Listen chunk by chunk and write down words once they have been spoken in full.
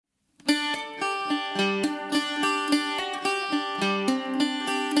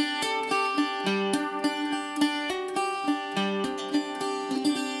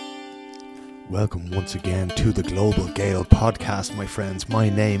once again to the Global Gael podcast, my friends. My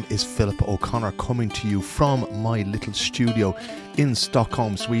name is Philip O'Connor, coming to you from my little studio in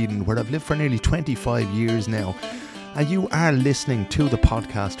Stockholm, Sweden, where I've lived for nearly 25 years now. And you are listening to the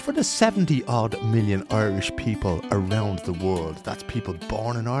podcast for the 70-odd million Irish people around the world. That's people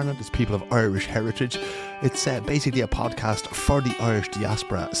born in Ireland, it's people of Irish heritage. It's basically a podcast for the Irish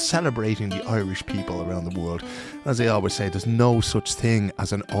diaspora, celebrating the Irish people around the world. As I always say, there's no such thing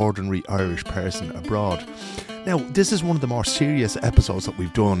as an ordinary Irish person abroad. Now, this is one of the more serious episodes that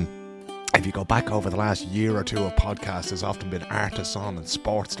we've done. If you go back over the last year or two of podcasts, there's often been artists on and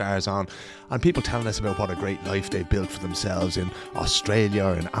sports stars on, and people telling us about what a great life they built for themselves in Australia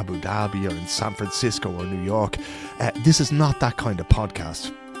or in Abu Dhabi or in San Francisco or New York. This is not that kind of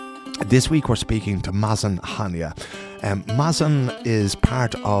podcast. This week we're speaking to Mazen Hania. Mazen is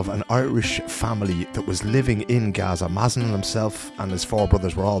part of an Irish family that was living in Gaza. Mazen himself and his four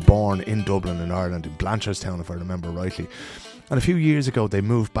brothers were all born in Dublin in Ireland, in Blanchardstown if I remember rightly. And a few years ago, they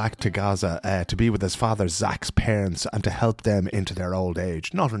moved back to Gaza to be with his father Zak's parents and to help them into their old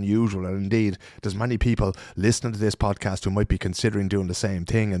age. Not unusual, and indeed, there's many people listening to this podcast who might be considering doing the same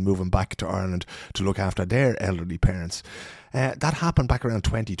thing and moving back to Ireland to look after their elderly parents. That happened back around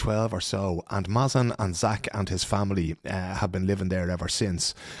 2012 or so, and Mazen and Zak and his family have been living there ever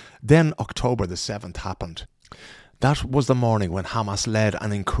since. Then October the 7th happened. That was the morning when Hamas led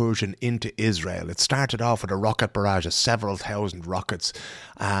an incursion into Israel. It started off with a rocket barrage of several thousand rockets,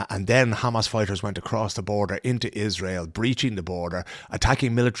 and then Hamas fighters went across the border into Israel, breaching the border,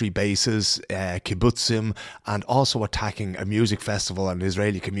 attacking military bases, kibbutzim, and also attacking a music festival and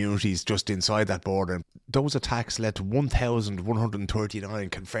Israeli communities just inside that border. Those attacks led to 1,139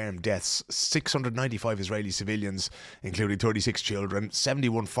 confirmed deaths, 695 Israeli civilians, including 36 children,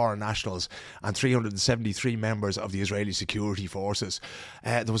 71 foreign nationals, and 373 members of the Israeli security forces.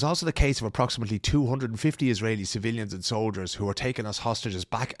 There was also the case of approximately 250 Israeli civilians and soldiers who were taken as hostages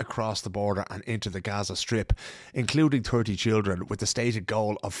back across the border and into the Gaza Strip, including 30 children, with the stated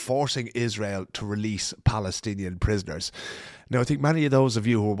goal of forcing Israel to release Palestinian prisoners. Now, I think many of those of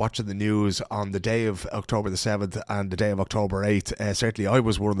you who were watching the news on the day of October the 7th and the day of October 8th, certainly I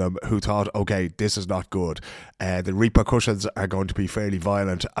was one of them who thought, okay, this is not good. The repercussions are going to be fairly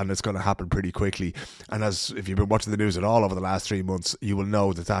violent and it's going to happen pretty quickly. And as if you've been watching the news at all over the last 3 months, you will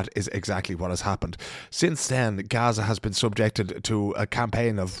know that that is exactly what has happened. Since then, Gaza has been subjected to a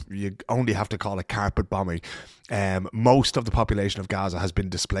campaign of, you only have to call it carpet bombing. Most of the population of Gaza has been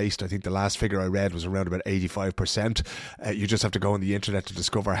displaced. I think the last figure I read was around about 85%. You just have to go on the internet to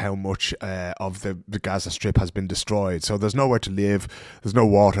discover how much of the Gaza Strip has been destroyed. So there's nowhere to live, there's no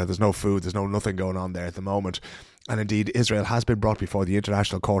water, there's no food, there's nothing going on there at the moment. And indeed, Israel has been brought before the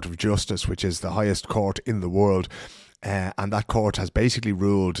International Court of Justice, which is the highest court in the world. And that court has basically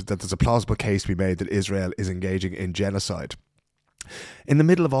ruled that there's a plausible case to be made that Israel is engaging in genocide. In the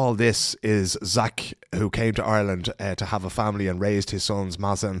middle of all this is Zak, who came to Ireland to have a family and raised his sons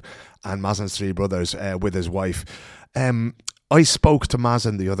Mazen and Mazen's three brothers with his wife. I spoke to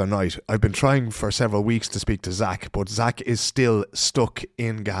Mazen the other night. I've been trying for several weeks to speak to Zak, but Zak is still stuck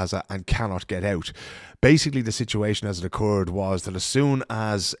in Gaza and cannot get out. Basically, the situation as it occurred was that as soon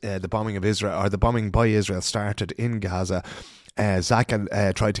as the bombing of Israel, or the bombing by Israel, started in Gaza, Zak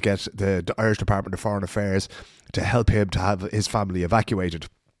tried to get the Irish Department of Foreign Affairs to help him to have his family evacuated.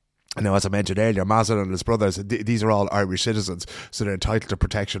 Now, as I mentioned earlier, Mazen and his brothers, these are all Irish citizens, so they're entitled to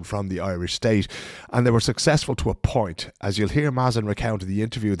protection from the Irish state. And they were successful to a point. As you'll hear Mazen recount in the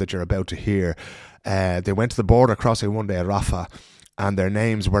interview that you're about to hear, they went to the border crossing one day at Rafah, and their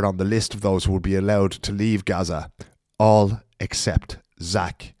names were on the list of those who would be allowed to leave Gaza, all except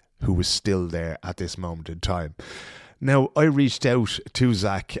Zak, who was still there at this moment in time. Now, I reached out to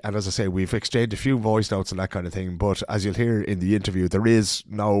Zak, and as I say, we've exchanged a few voice notes and that kind of thing, but as you'll hear in the interview, there is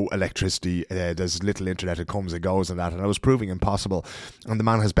no electricity, there's little internet, it comes and goes and that, and I was proving impossible, and the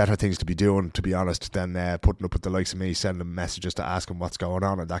man has better things to be doing, to be honest, than putting up with the likes of me, sending him messages to ask him what's going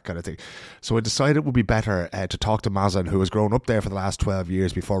on and that kind of thing. So I decided it would be better to talk to Mazen, who has grown up there for the last 12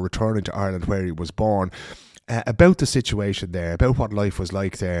 years before returning to Ireland where he was born, about the situation there, about what life was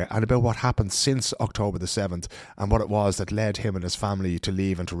like there, and about what happened since October the 7th, and what it was that led him and his family to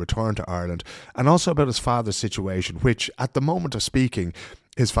leave and to return to Ireland, and also about his father's situation, which at the moment of speaking,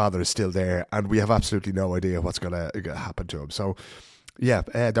 his father is still there, and we have absolutely no idea what's going to happen to him. So yeah,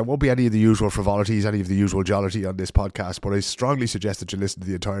 there won't be any of the usual frivolities, any of the usual jollity on this podcast, but I strongly suggest that you listen to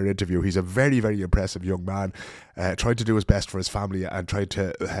the entire interview. He's a very, very impressive young man, tried to do his best for his family and tried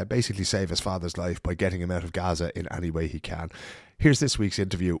to basically save his father's life by getting him out of Gaza in any way he can. Here's this week's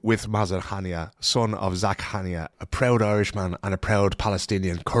interview with Mazen Hania, son of Zak Hania, a proud Irishman and a proud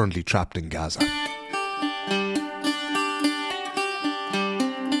Palestinian currently trapped in Gaza.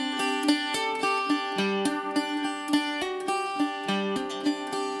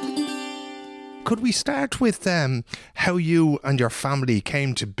 could we start with how you and your family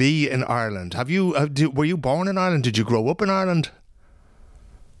came to be in Ireland? Were you born in Ireland? Did you grow up in Ireland?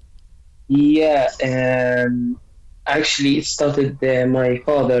 Yeah, actually, it started my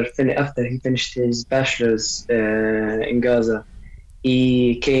father, after he finished his bachelor's in Gaza.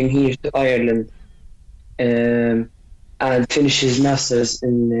 He came here to Ireland and finished his master's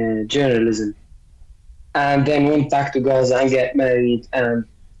in journalism. And then went back to Gaza and get married and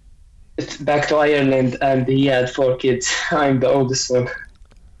back to Ireland, and he had 4 kids. I'm the oldest one.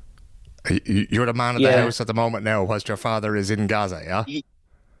 You're the man of the house at the moment now, whilst your father is in Gaza, yeah?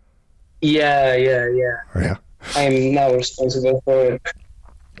 Yeah. I'm now responsible for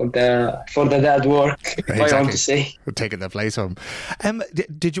the dad work, exactly. I want to say. Taking the place home.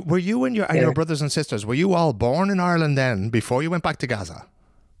 Were you and your brothers and sisters, were you all born in Ireland then, before you went back to Gaza?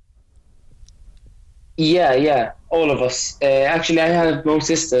 Yeah, all of us. Actually, I have no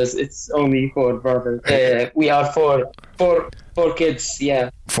sisters. It's only 4 brothers. We are four kids.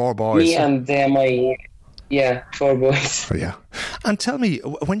 Yeah, 4 boys. Me and my 4 boys. Oh, yeah. And tell me,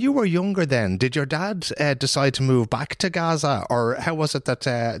 when you were younger, then did your dad decide to move back to Gaza, or how was it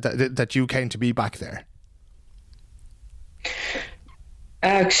that you came to be back there?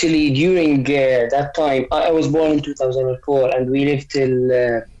 Actually, during that time, I was born in 2004, and we lived till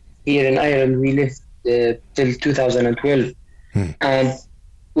here in Ireland. We lived till 2012, and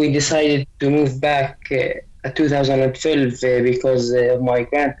we decided to move back at 2012 because of my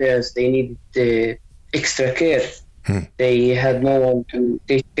grandparents. They needed extra care. They had no one to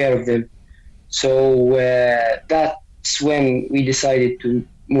take care of them, so that's when we decided to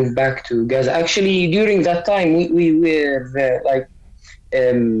move back to Gaza. Actually, during that time, we were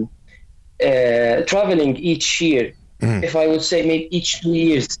traveling each year. If I would say maybe each 2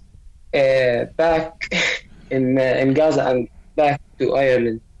 years. Back in Gaza and back to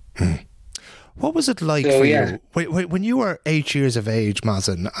Ireland. What was it like for you when you were 8 years of age,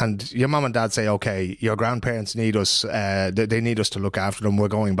 Mazen, and your mum and dad say, okay, your grandparents need us, they need us to look after them, we're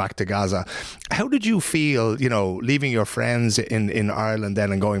going back to Gaza. How did you feel, leaving your friends in Ireland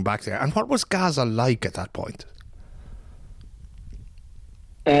then and going back there? And what was Gaza like at that point?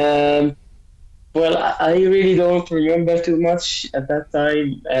 Well, I really don't remember too much at that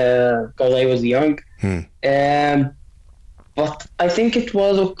time because I was young. But I think it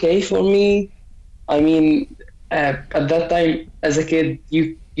was okay for me. I mean, at that time, as a kid,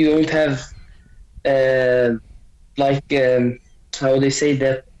 you don't have how they say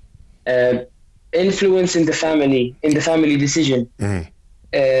that influence in the family decision.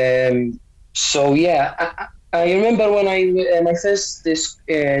 So yeah, I remember when my first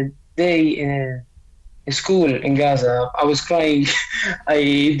day in school in Gaza, I was crying.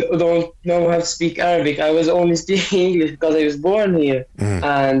 I don't know how to speak Arabic. I was only speaking English because I was born here.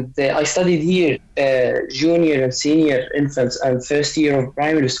 And I studied here junior and senior infants and first year of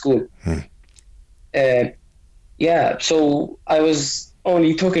primary school. So I was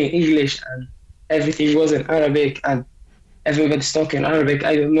only talking English and everything was in Arabic and everybody's talking Arabic.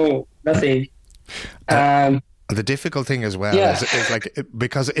 I don't know nothing. The difficult thing as well is like,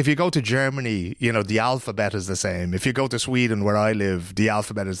 because if you go to Germany, the alphabet is the same. If you go to Sweden, where I live, the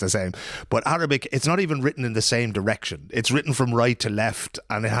alphabet is the same. But Arabic, it's not even written in the same direction. It's written from right to left,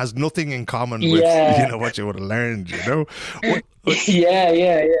 and it has nothing in common with what you would have learned.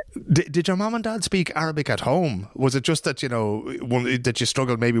 Did your mom and dad speak Arabic at home? Was it just that that you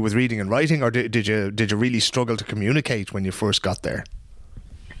struggled maybe with reading and writing, or did you really struggle to communicate when you first got there?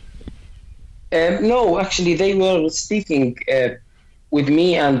 No, actually, they were speaking with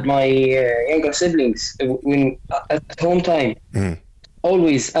me and my younger siblings at home time.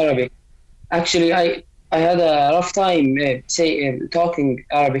 Always Arabic. Actually, I had a rough time talking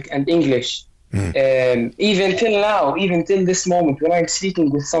Arabic and English. Even till now, even till this moment, when I'm speaking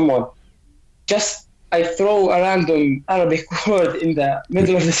with someone, just I throw a random Arabic word in the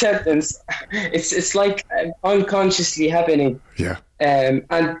middle of the sentence. It's like unconsciously happening. Yeah. And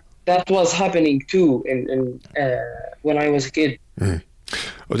that was happening too in when I was a kid.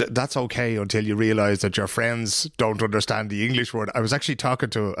 Well, that's okay until you realise that your friends don't understand the English word. I was actually talking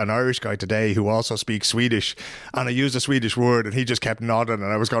to an Irish guy today who also speaks Swedish, and I used a Swedish word and he just kept nodding, and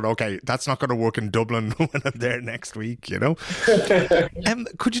I was going, okay, that's not going to work in Dublin when I'm there next week,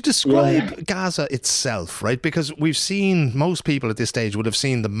 Could you describe Gaza itself, right? Because we've seen, most people at this stage would have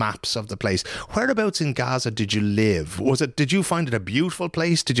seen the maps of the place. Whereabouts in Gaza did you live? Did you find it a beautiful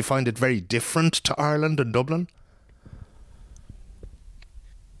place? Did you find it very different to Ireland and Dublin?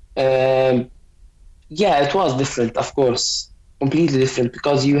 It was different, of course, completely different,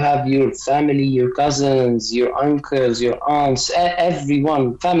 because you have your family, your cousins, your uncles, your aunts,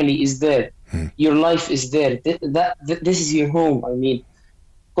 everyone, family is there. your life is there. This is your home. I mean,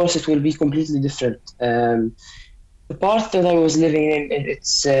 of course, it will be completely different. The part that I was living in,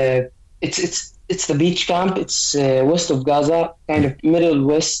 it's the beach camp. It's west of Gaza, kind of middle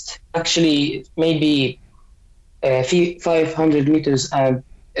west. Actually, maybe 500 meters and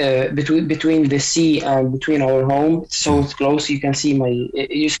between the sea and between our home. So it's close. You can see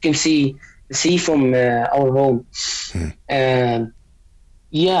the sea from our home.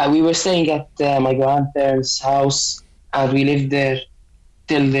 We were staying at my grandparents' house, and we lived there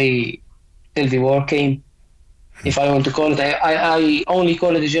till the war came. If I want to call it, I only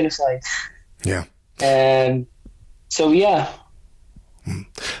call it a genocide. Yeah. So yeah.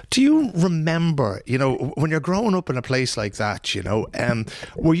 Do you remember, when you're growing up in a place like that,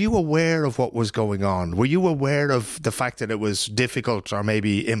 were you aware of what was going on? Were you aware of the fact that it was difficult or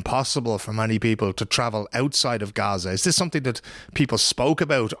maybe impossible for many people to travel outside of Gaza? Is this something that people spoke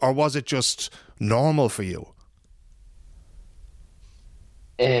about, or was it just normal for you?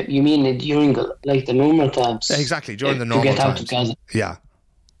 You mean during the normal times? Exactly, during the normal times. To get out of Gaza. Yeah.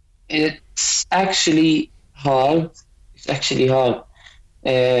 It's actually hard.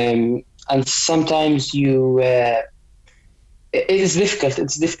 And sometimes it is difficult.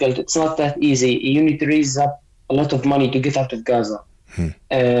 It's difficult. It's not that easy. You need to raise up a lot of money to get out of Gaza.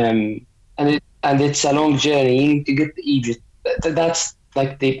 And it's a long journey. You need to get to Egypt. That's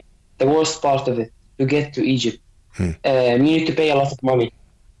like the worst part of it, to get to Egypt. You need to pay a lot of money.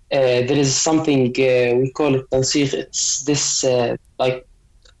 There is something we call it tansiq. It's this I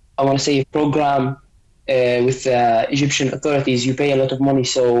want to say a program with Egyptian authorities. You pay a lot of money,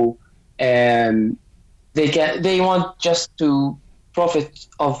 so they want just to profit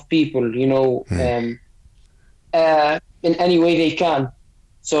of people, in any way they can.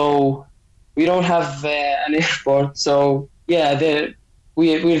 So we don't have an airport, so yeah,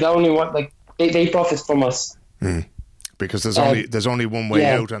 we're the only one. They profit from us. Because there's only one way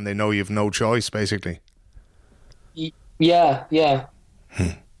out, and they know you've no choice, basically. Yeah.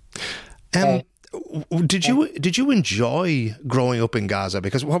 Did you enjoy growing up in Gaza?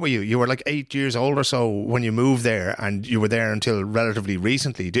 Because what were you? You were like 8 years old or so when you moved there, and you were there until relatively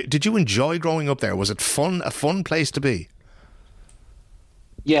recently. Did you enjoy growing up there? Was it fun? A fun place to be?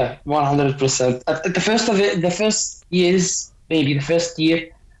 Yeah, 100%. The first years, maybe the first year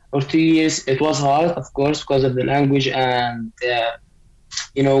or 2 years, it was hard, of course, because of the language, and I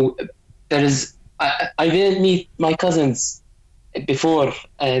didn't meet my cousins before.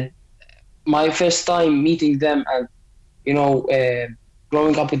 My first time meeting them, and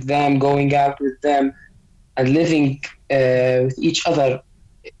growing up with them, going out with them, and living with each other,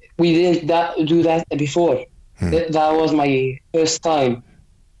 we didn't do that before. That was my first time.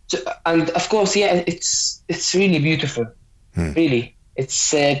 So, and of course, yeah, it's really beautiful. Really,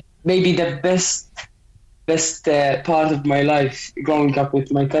 it's maybe the best part of my life, growing up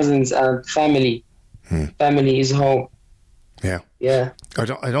with my cousins and family. Family is home. Yeah. I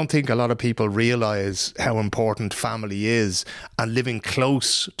don't think a lot of people realise how important family is, and living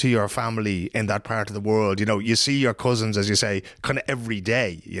close to your family in that part of the world. You see your cousins, as you say, kind of every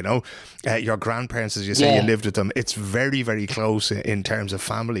day. Your grandparents, as you say, you lived with them. It's very, very close in terms of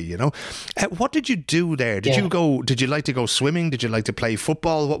family. What did you do there? Did you like to go swimming? Did you like to play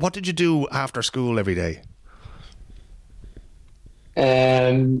football? What did you do after school every day?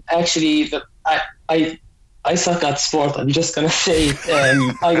 Actually, I suck at sport. I'm just gonna say it.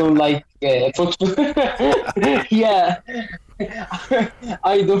 I don't like football. Yeah,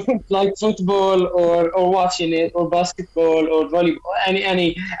 I don't like football or watching it, or basketball or volleyball.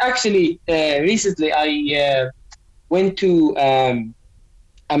 Any. Actually, recently I went to a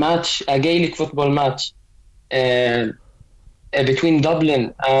Gaelic football match between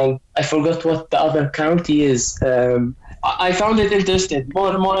Dublin and I forgot what the other county is. I found it interesting,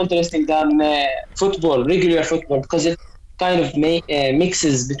 more interesting than regular football, because it kind of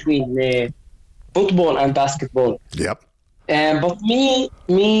mixes between football and basketball. Yep. But me,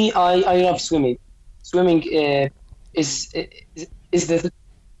 I love swimming. Swimming is the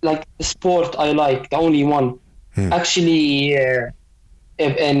sport I like, the only one. Actually, in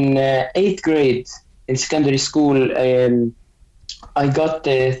 8th grade in secondary school, I got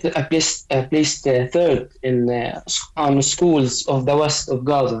I placed third on schools of the west of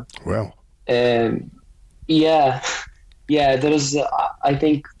Gaza. Wow. Yeah. There is I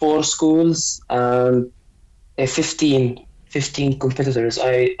think 4 schools and 15 competitors.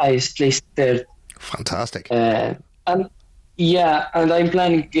 I placed third. Fantastic. And I'm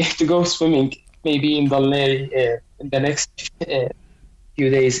planning to go swimming maybe in Dalneri in the next few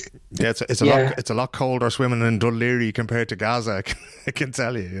days. Yeah, it's a lot colder swimming in Dún Laoghaire compared to Gaza. I can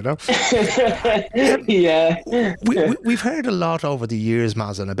tell you, you know. Yeah. We've heard a lot over the years,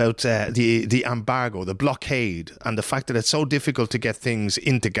 Mazen, about the embargo, the blockade, and the fact that it's so difficult to get things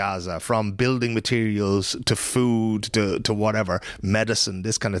into Gaza, from building materials to food to whatever, medicine,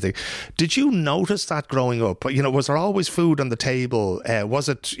 this kind of thing. Did you notice that growing up? You know, was there always food on the table? Was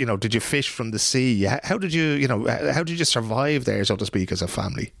it, you know, did you fish from the sea? How did you survive there, so to speak, as a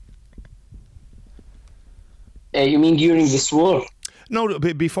family? You mean during this war? No,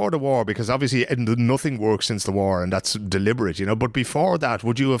 before the war, because obviously nothing works since the war, and that's deliberate, you know. But before that,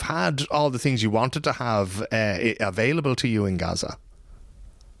 would you have had all the things you wanted to have available to you in Gaza?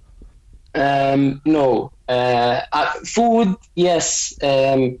 No. Food, yes.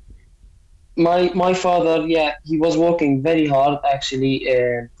 My father, yeah, he was working very hard, actually.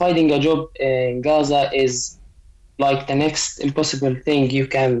 Finding a job in Gaza is like the next impossible thing you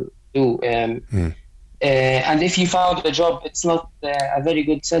can do. And if you found a job, it's not a very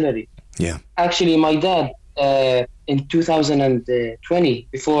good salary. Yeah. Actually, my dad, in 2020,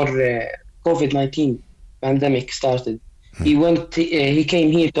 before COVID-19 pandemic started, he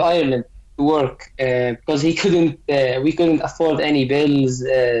came here to Ireland to work because we couldn't afford any bills.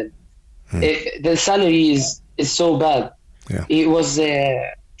 The salary is so bad. Yeah. He was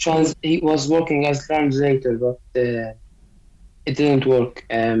working as translator, but it didn't work.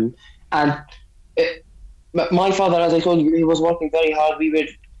 But my father, as I told you, he was working very hard. We were,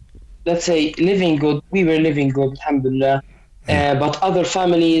 let's say, living good. We were living good, alhamdulillah. But other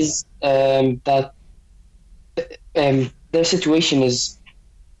families that their situation is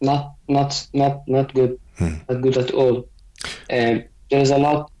not good, not good at all. There's a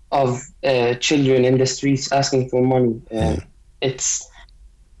lot of children in the streets asking for money. It's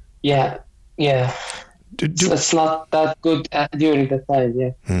it's not that good during that time.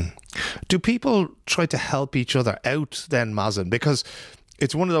 Yeah. Do people try to help each other out then, Mazen? Because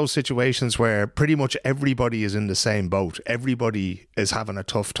it's one of those situations where pretty much everybody is in the same boat. Everybody is having a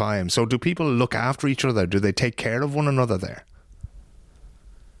tough time. So do people look after each other? Do they take care of one another there?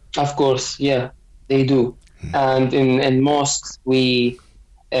 Of course, yeah, they do. And in mosques, in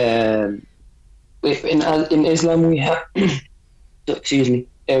Islam we have excuse me,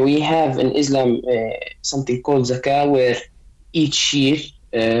 we have in Islam something called zakah, where each year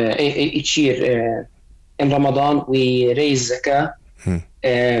in Ramadan we raise zakah.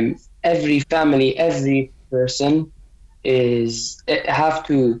 Every family, every person have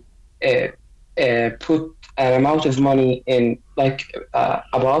to put an amount of money in like a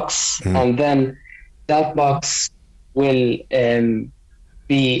box, and then that box will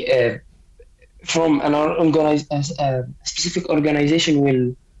be from a specific organization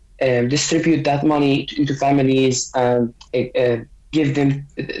will distribute that money into families and give them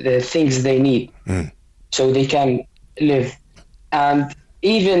the things they need so they can live. And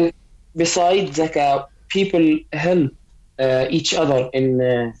even besides zakah, people help each other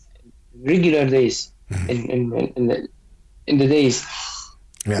in regular days, in the days.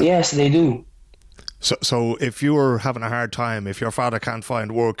 Yeah. Yes, they do. So if you're having a hard time, if your father can't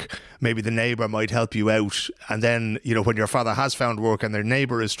find work, maybe the neighbour might help you out. And then, you know, when your father has found work and their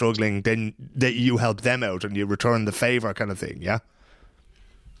neighbour is struggling, then you help them out and you return the favour, kind of thing, yeah?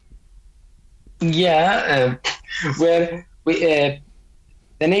 Yeah, where we,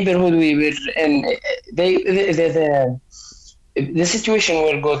 the neighborhood we were in, the situation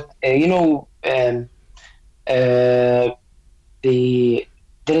were good.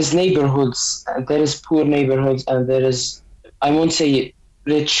 There is neighborhoods, there is poor neighborhoods, and there is, I won't say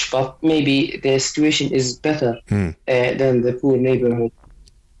rich, but maybe the situation is better than the poor neighborhood.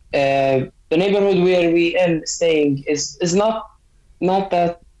 The neighborhood where we are staying is not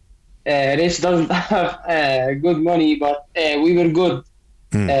that rich, doesn't have good money, but we were good.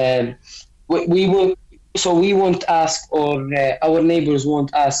 We won't ask, or our neighbors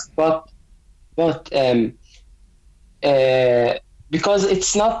won't ask, but because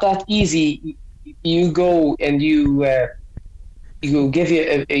it's not that easy. You go and you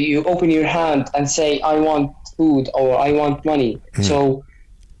open your hand and say, I want food or I want money. So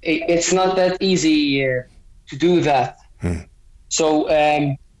it's not that easy to do that. So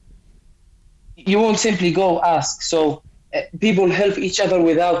you won't simply go ask. So people help each other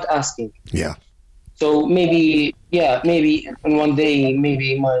without asking. Yeah. So maybe on one day,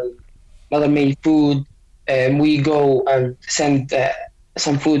 maybe my mother made food. We go and send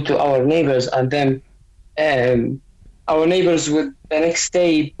some food to our neighbors, and then our neighbors would the next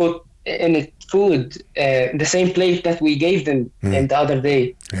day put in it food, the same plate that we gave them in the other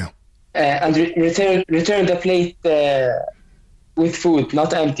day, and return the plate with food,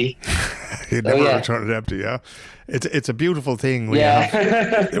 not empty. You never return it empty, yeah. It's a beautiful thing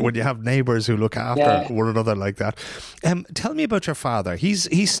when you have neighbours who look after one another like that. Tell me about your father.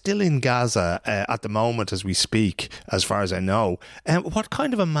 He's still in Gaza at the moment as we speak, as far as I know. What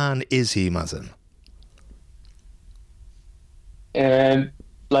kind of a man is he, Mazen?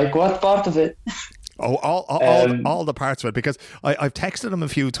 Like what part of it? Oh, all the parts of it, because I've texted him a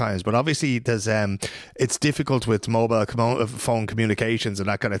few times, but obviously there's it's difficult with mobile phone communications and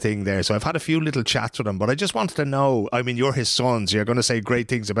that kind of thing there. So I've had a few little chats with him, but I just wanted to know. I mean, you're his son, so you're going to say great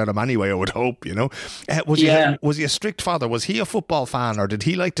things about him anyway, I would hope. You know, was he a strict father? Was he a football fan, or did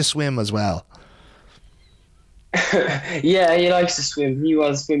he like to swim as well? Yeah, he likes to swim. He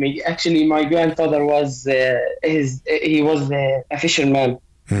was swimming. Actually, my grandfather was he was a fisherman.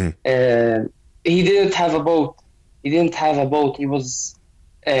 He didn't have a boat. He was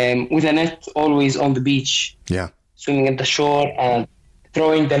with a net always on the beach. Yeah, swimming at the shore and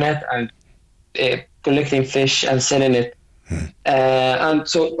throwing the net and collecting fish and selling it. And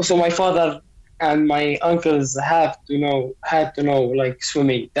so my father and my uncles had to know like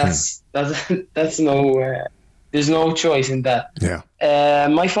swimming. That's no. There's no choice in that. Yeah.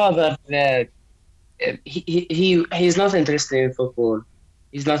 My father, he's not interested in football.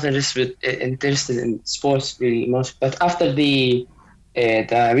 He's not interested in sports really much. But after the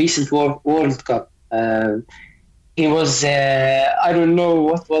recent World Cup, he was I don't know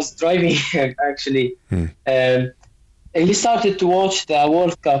what was driving him actually. He started to watch the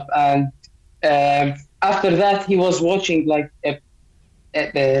World Cup, and after that he was watching like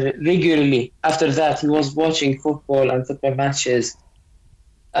regularly. After that he was watching football and football matches,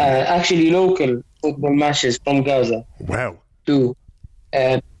 actually local football matches from Gaza. Wow. Too.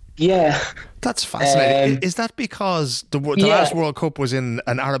 Yeah, that's fascinating. Is that because the last World Cup was in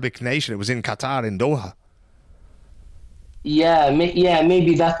an Arabic nation? It was in Qatar, in Doha. Yeah,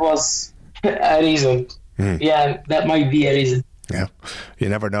 maybe that was a reason. Yeah, that might be a reason. Yeah, you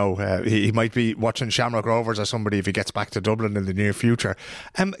never know. He might be watching Shamrock Rovers or somebody if he gets back to Dublin in the near future.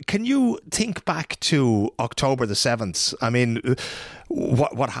 Can you think back to October the 7th? I mean,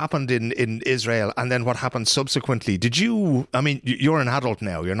 what happened in Israel and then what happened subsequently? You're an adult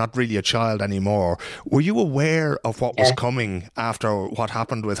now. You're not really a child anymore. Were you aware of what was coming after what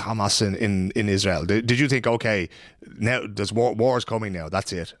happened with Hamas in Israel? Did you think, okay, now there's war's coming now,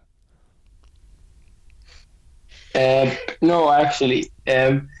 that's it? No, actually.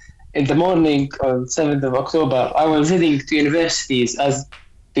 In the morning on 7th of October, I was heading to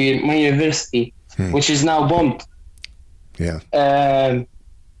my university, which is now bombed. Yeah. And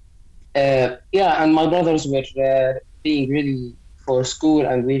my brothers were being ready for school,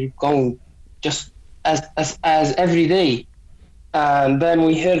 and we were going just as every day. And then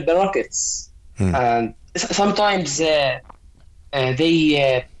we heard the rockets, and sometimes they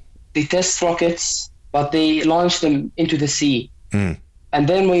test rockets, but they launch them into the sea. And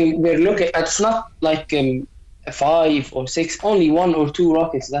then we were looking, it's not like 5 or 6, only 1 or 2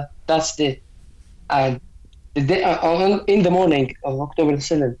 rockets. That's it. And in the morning of October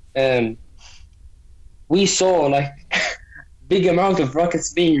 7th, we saw like big amount of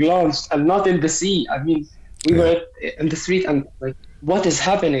rockets being launched, and not in the sea. I mean, we were in the street and like, what is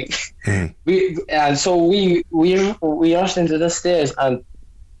happening? So we rushed into the stairs and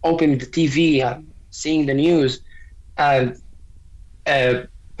opened the TV and seeing the news, and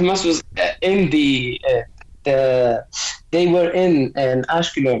Hamas was in they were in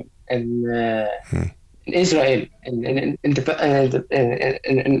Ashkelon in Israel, in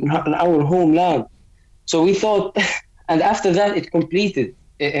our homeland. So we thought, and after that it completed.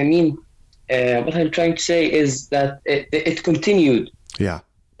 I mean, what I'm trying to say is that it continued. Yeah.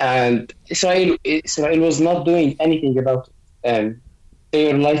 And Israel was not doing anything about it.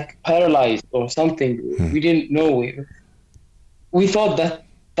 They were like paralyzed or something. We didn't know. We thought that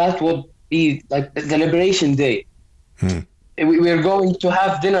would be like the Liberation Day. We were going to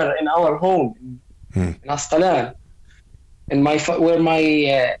have dinner in our home in Asqalan, where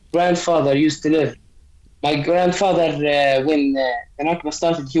my grandfather used to live. My grandfather, when the Nakba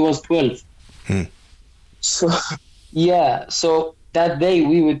started, he was 12. So that day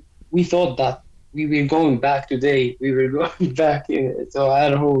we thought that we were going back today. We were going back to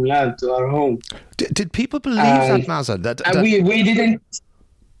our homeland, to our home. Did people believe that, Mazen? And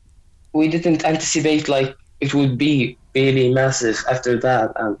we didn't anticipate like it would be really massive after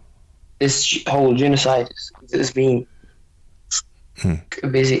that, and this whole genocide is being continued.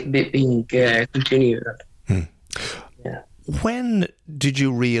 When did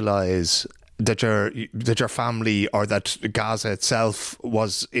you realise that your family or that Gaza itself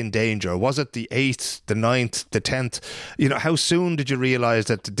was in danger? Was it the 8th, the 9th, the 10th? How soon did you realise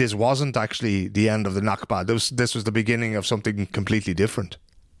that this wasn't actually the end of the Nakba? This was the beginning of something completely different?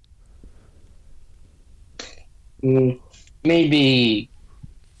 Maybe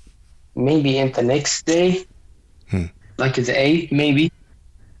in the next day, like the 8th, maybe,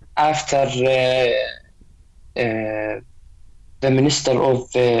 after the minister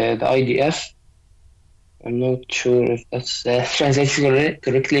of the IDF, I'm not sure if that's translated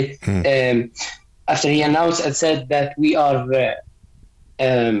correctly, after he announced and said that we are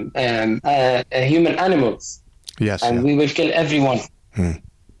human animals, yes, and we will kill everyone.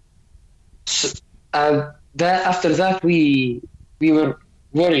 So, and after that, we were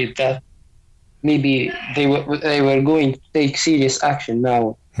worried that maybe they were going to take serious action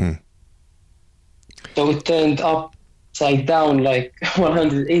now. So it turned upside down like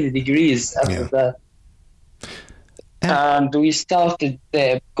 180 degrees after that. And we started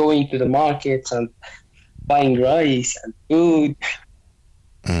going to the markets and buying rice and food.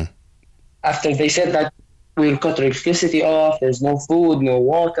 After they said that we'll cut electricity off, there's no food, no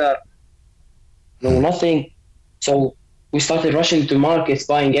water, no nothing. So we started rushing to markets,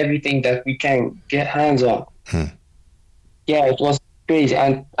 buying everything that we can get hands on. Yeah, it was crazy.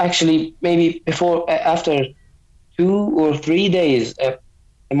 And actually, maybe after 2 or 3 days, the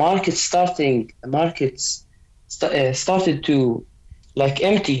markets started to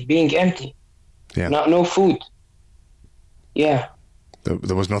being empty. Yeah. No food. Yeah.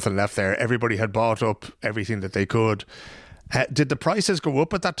 There was nothing left there. Everybody had bought up everything that they could. Did the prices go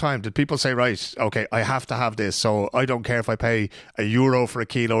up at that time? Did people say, right, okay, I have to have this, so I don't care if I pay €1 for a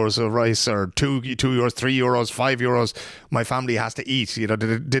kilo of rice, or €2, €3, €5, my family has to eat?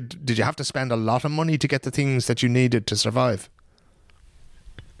 Did you have to spend a lot of money to get the things that you needed to survive?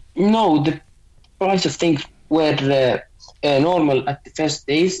 No, the price of things were normal at the first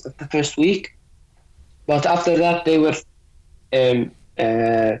days of the first week, but after that they were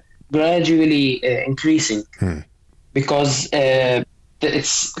gradually increasing. Because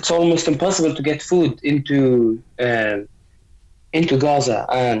it's almost impossible to get food into Gaza,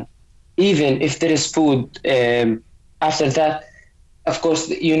 and even if there is food, after that, of course,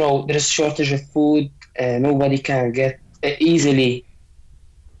 there is shortage of food. Nobody can get easily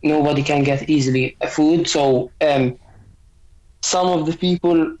food. So some of the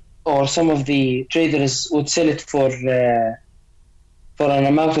people or some of the traders would sell it for an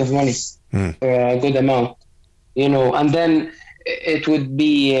amount of money, for a good amount. And then it would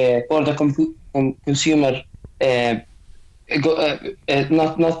be for the consumer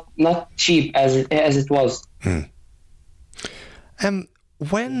not cheap as it was.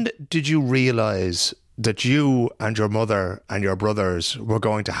 When did you realise that you and your mother and your brothers were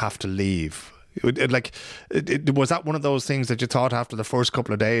going to have to leave? Was that one of those things that you thought after the first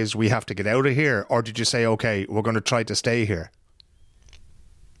couple of days, we have to get out of here? Or did you say, okay, we're going to try to stay here?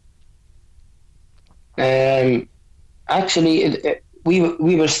 Actually,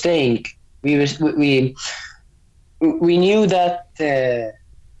 we were staying. We knew that the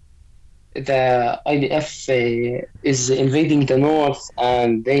IDF is invading the north,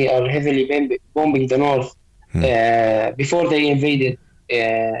 and they are heavily bombing the north before they invaded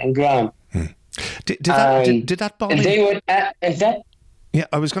in ground. Did that bombing? And they were at that. Yeah,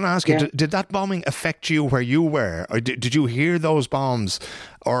 I was going to ask you, did that bombing affect you where you were? Or did you hear those bombs?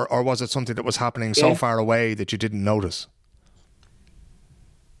 Or was it something that was happening so far away that you didn't notice?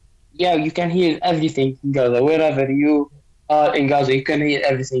 Yeah, you can hear everything in Gaza. Wherever you are in Gaza, you can hear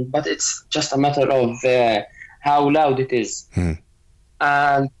everything. But it's just a matter of how loud it is.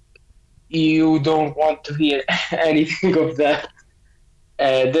 And you don't want to hear anything of that.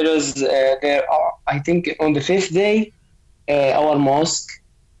 There are, I think, on the 5th day, our mosque,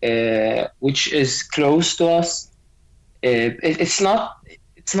 which is close to us, it's not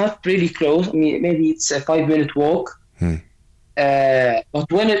really close. I mean, maybe it's a 5-minute walk. But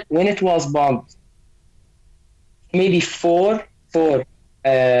when it was bombed, maybe four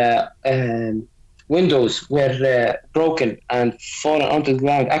windows were broken and fallen onto the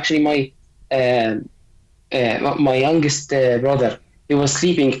ground. Actually, my youngest brother, he was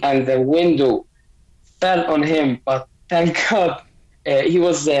sleeping and the window fell on him, but thank God he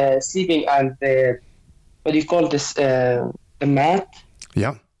was sleeping, and what do you call this? The mat.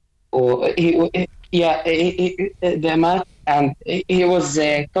 Yeah. Or the mat, and he was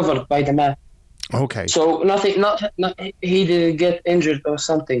covered by the mat. Okay. So nothing. Not he didn't get injured or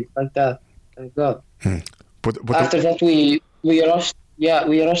something like that. Thank God. But after that, we rushed. Yeah,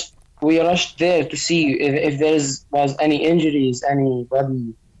 we rushed there to see if there was any injuries,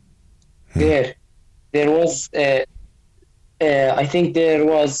 anybody There was, I think there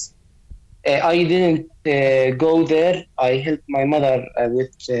was, I didn't go there. I helped my mother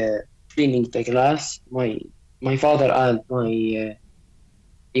with cleaning the glass. My father and my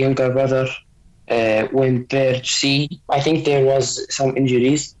younger brother went there to see. I think there was some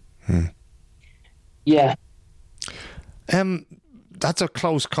injuries. Yeah. That's a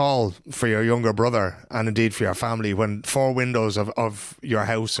close call for your younger brother and indeed for your family when 4 windows of your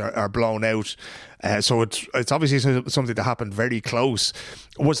house are blown out. So it's obviously something that happened very close.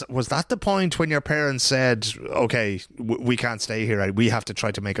 Was that the point when your parents said, okay, we can't stay here, we have to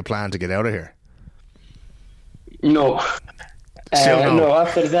try to make a plan to get out of here? No. Still no? No,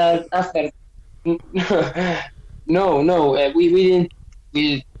 after that, no, we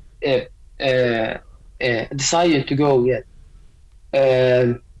didn't decided to go yet.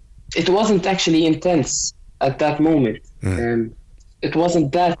 It wasn't actually intense at that moment. It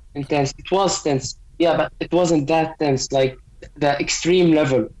wasn't that intense. It was tense, yeah, but it wasn't that tense, like the extreme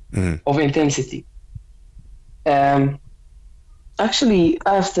level of intensity. Actually,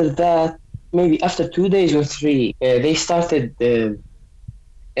 after that, maybe after 2 days or 3, they started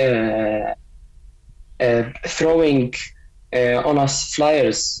throwing on us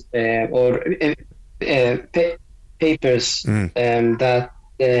flyers or papers that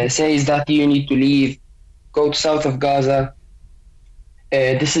says that you need to leave, go to south of Gaza.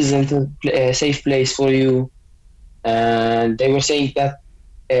 This isn't a safe place for you. And they were saying that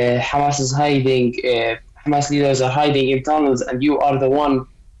Hamas is hiding, Hamas leaders are hiding in tunnels, and you are the one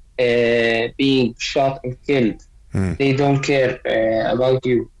being shot and killed. They don't care about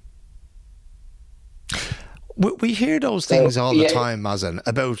you. We hear those things all the time, Mazen,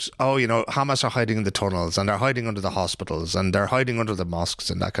 about, Hamas are hiding in the tunnels and they're hiding under the hospitals and they're hiding under the mosques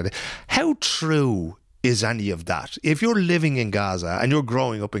and that kind of thing. How true is any of that? If you're living in Gaza and you're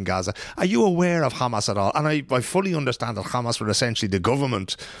growing up in Gaza, are you aware of Hamas at all? And I fully understand that Hamas were essentially the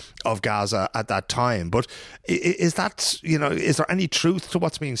government of Gaza at that time. But is that, is there any truth to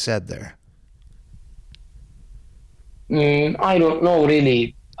what's being said there? I don't know,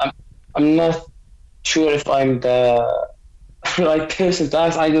 really. I'm not sure if I'm the right person to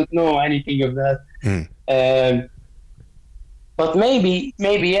ask. I don't know anything of that. But maybe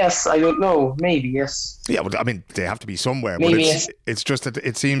yes. I don't know. Maybe yes. Yeah, well, I mean, they have to be somewhere. Maybe but it's just that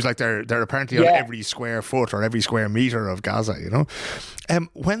it seems like they're apparently on every square foot or every square meter of Gaza.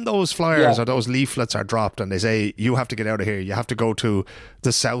 When those flyers or those leaflets are dropped and they say you have to get out of here, you have to go to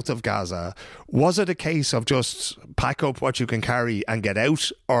the south of Gaza. Was it a case of just pack up what you can carry and get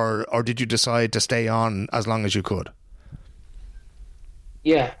out, or did you decide to stay on as long as you could?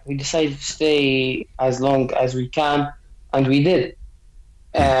 Yeah, we decided to stay as long as we can. And we did.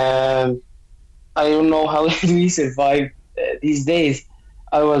 I don't know how we survived these days.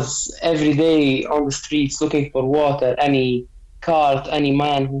 I was every day on the streets looking for water. Any cart, any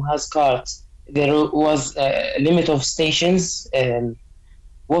man who has carts. There was a limit of stations,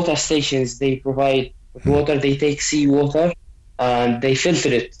 water stations. They provide water. They take seawater and they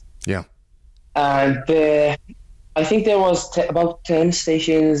filter it. Yeah. And I think there was about 10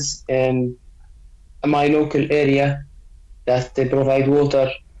 stations in my local area that they provide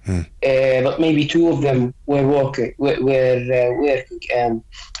water, but maybe 2 of them were working.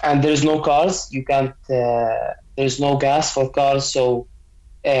 And there's no cars. You can't. There's no gas for cars, so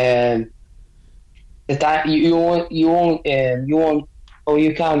you can't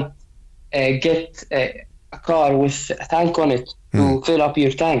get a car with a tank on it to fill up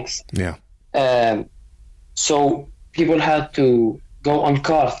your tanks. Yeah. So people had to go on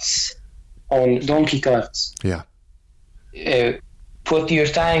carts, on donkey carts. Yeah. Put your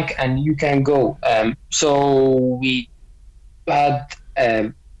tank and you can go. So we had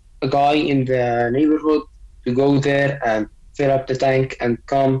a guy in the neighborhood to go there and fill up the tank and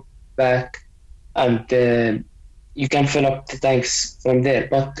come back, and you can fill up the tanks from there.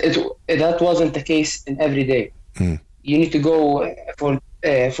 But that wasn't the case in every day. You need to go for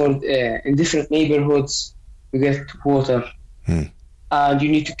in different neighborhoods to get water, and you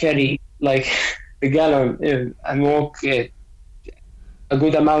need to carry like a gallon and walk a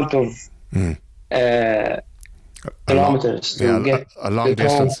good amount of kilometers to get a long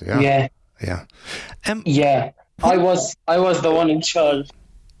distance. Home. Yeah. I was the one in charge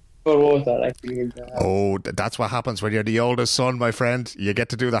for water, actually. Oh, that's what happens when you're the oldest son, my friend. You get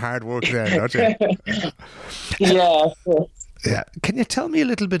to do the hard work there, don't you? Yeah. Yeah. Can you tell me a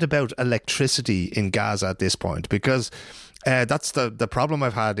little bit about electricity in Gaza at this point? Because that's the problem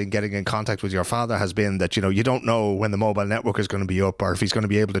I've had in getting in contact with your father has been that, you don't know when the mobile network is going to be up or if he's going to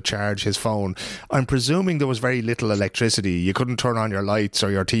be able to charge his phone. I'm presuming there was very little electricity. You couldn't turn on your lights or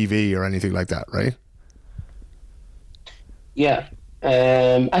your TV or anything like that, right? Yeah.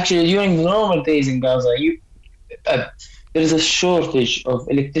 Actually, during the normal days in Gaza, there is a shortage of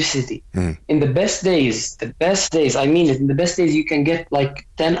electricity. In the best days, I mean it, in the best days you can get like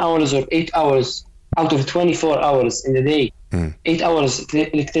 10 hours or 8 hours out of 24 hours in the day. 8 hours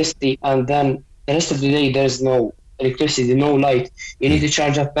electricity, and then the rest of the day there's no electricity, no light. You need to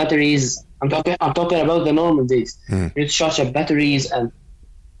charge up batteries. I'm talking about the normal days. You need to charge up batteries and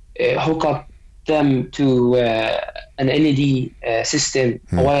hook up them to an LED system,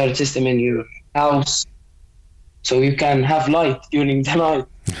 a wired system in your house, so you can have light during the night.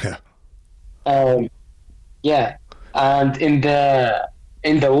 Yeah. And in the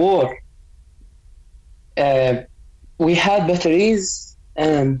war, we had batteries,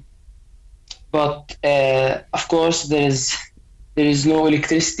 but of course there is no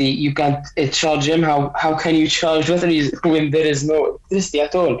electricity. You can't charge them. How can you charge batteries when there is no electricity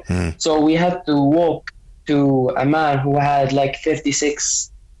at all? So we had to walk to a man who had like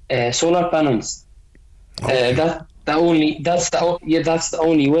 36 solar panels. Okay. That's the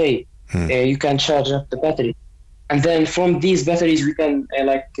only way you can charge up the battery. And then from these batteries we can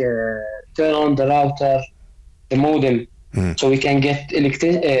turn on the router, the modem, so we can get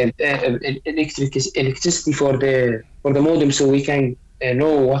electricity for the modem, so we can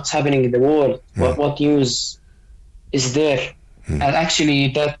know what's happening in the world, what news is there. And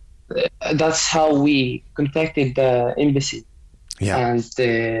actually that's how we contacted the embassy and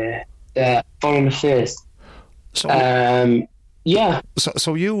the foreign affairs. So,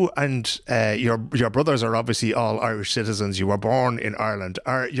 So you and your brothers are obviously all Irish citizens. You were born in Ireland.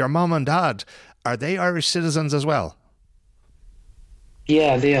 Are your mum and dad, are they Irish citizens as well?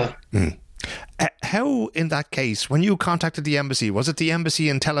 Yeah, they are. How, in that case, when you contacted the embassy, was it the embassy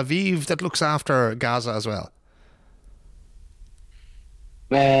in Tel Aviv that looks after Gaza as well?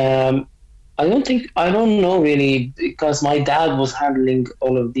 I don't know really, because my dad was handling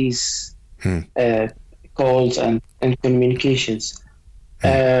all of these calls and communications.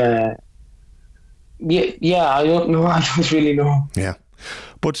 I don't know. I don't really know. Yeah,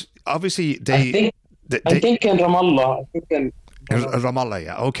 but obviously I think in Ramallah. Ramallah,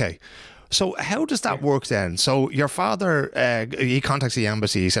 yeah. Okay. So how does that work then? So your father, he contacts the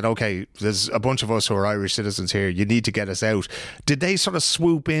embassy. He said, okay, there's a bunch of us who are Irish citizens here. You need to get us out. Did they sort of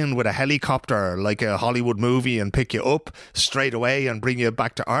swoop in with a helicopter like a Hollywood movie and pick you up straight away and bring you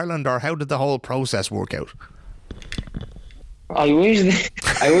back to Ireland? Or how did the whole process work out? I wish they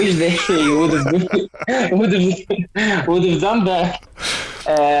would have done that.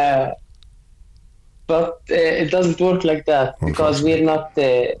 But it doesn't work like that, because we're not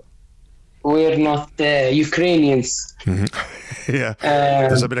Ukrainians. Yeah,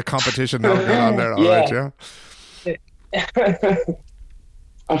 there's a bit of competition now going on there. All right, yeah.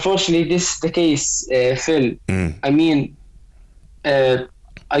 Unfortunately, this is the case, Phil. I mean, I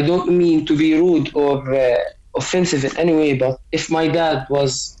don't mean to be rude or offensive in any way, but if my dad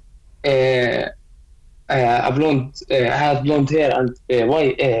was had blonde hair and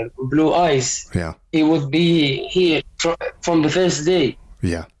blue eyes, he would be here from the first day.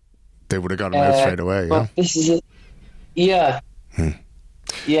 Yeah, they would have got him out straight away. But this is it. Yeah.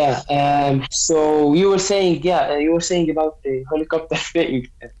 So you were saying about the helicopter thing.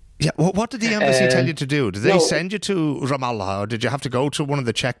 Yeah. Well, what did the embassy tell you to do? Did they send you to Ramallah, or did you have to go to one of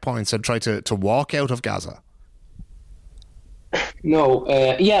the checkpoints and try to walk out of Gaza? No.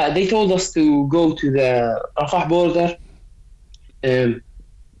 They told us to go to the Rafah border,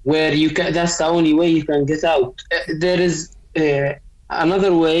 where you can. That's the only way you can get out. There is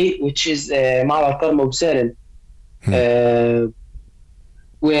another way, which is Mazen,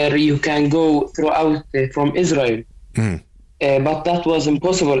 where you can go throughout from Israel. But that was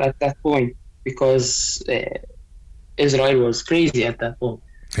impossible at that point, because Israel was crazy at that point.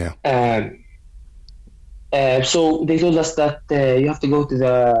 So they told us that you have to go to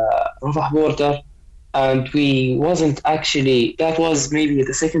the Rafah border, and we wasn't actually. That was maybe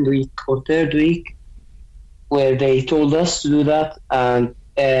the second week or third week where they told us to do that, and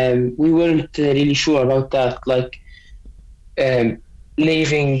we weren't really sure about that. Like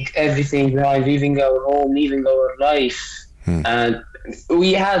leaving everything behind, leaving our home, leaving our life. And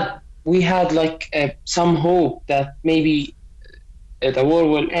we had like some hope that maybe the war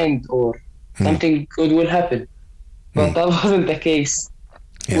will end or something good will happen, but that wasn't the case.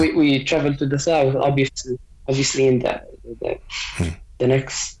 We traveled to the south, obviously in The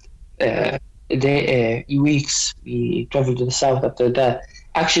next weeks, we traveled to the south after that.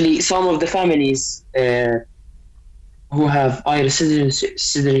 Actually, some of the families who have Irish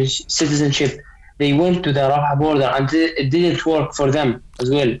citizenship, they went to the Rafah border, and it didn't work for them as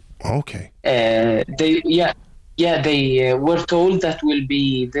well. Okay. They were told that will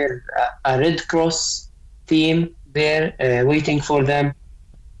be there a Red Cross team there waiting for them,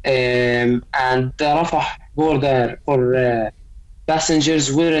 and the Rafah border for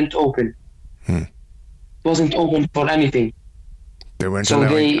passengers weren't open. It wasn't open for anything. They weren't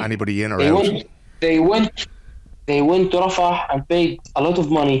allowing anybody in or out. They went to Rafah and paid a lot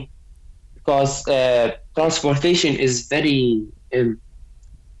of money because transportation is very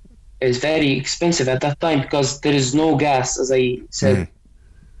expensive at that time, because there is no gas, as I said.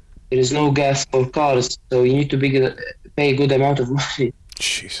 There is no gas for cars, so you need to pay a good amount of money.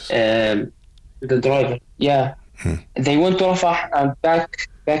 Jesus. To the driver. Yeah. They went to Rafah and back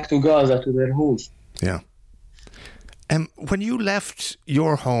to Gaza, to their homes. Yeah. When you left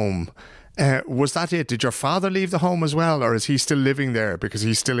your home, was that it? Did your father leave the home as well, or is he still living there because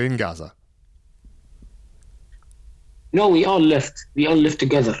he's still in Gaza? No, we all left. We all lived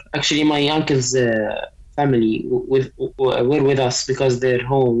together. Actually, my uncle's family were with us because their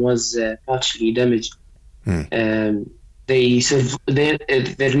home was partially damaged. The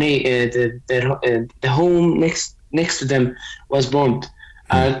home next to them was bombed.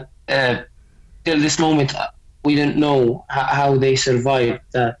 Till this moment, we don't know how they survived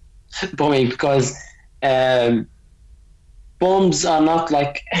that bombing, because bombs are not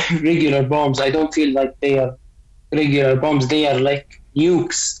like regular bombs. I don't feel like they are regular bombs. They are like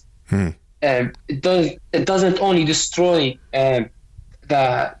nukes. It doesn't only destroy the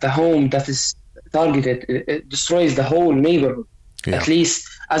home that is targeted. It destroys the whole neighborhood. Yeah. At least,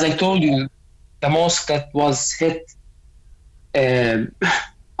 as I told you, the mosque that was hit,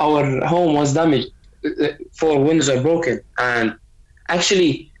 our home was damaged. 4 windows are broken, and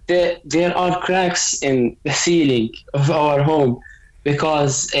actually there are cracks in the ceiling of our home,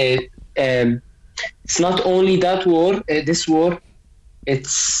 because it's not only that war, this war,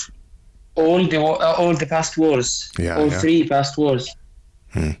 it's all the past wars, all 3 past wars.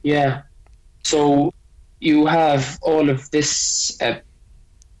 Yeah, so you have all of this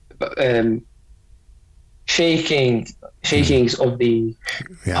shakings of the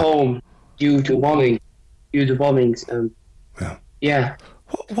home due to bombings.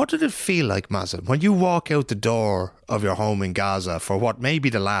 What did it feel like, Mazen, when you walk out the door of your home in Gaza for what may be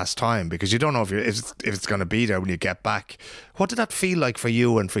the last time, because you don't know if it's going to be there when you get back? What did that feel like for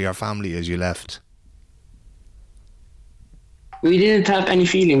you and for your family as you left? We didn't have any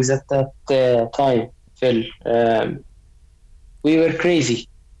feelings at that time, Phil. We were crazy.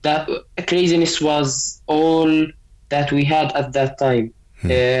 That craziness was all that we had at that time.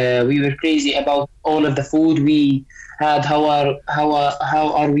 We were crazy about all of the food we had. How are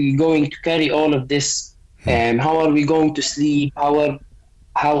we going to carry all of this? How are we going to sleep? How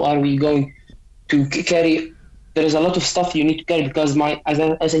are we going to carry? There is a lot of stuff you need to carry, because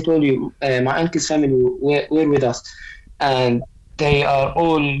as I told you, my uncle's family were with us, and they are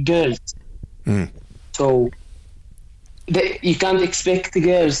all girls. So you can't expect the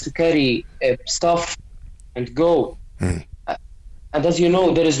girls to carry stuff and go. And as you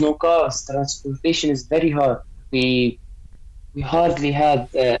know, there is no cars. Transportation is very hard. We hardly had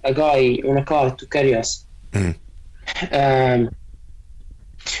a guy in a car to carry us.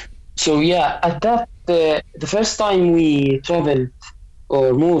 So yeah, at that the first time we traveled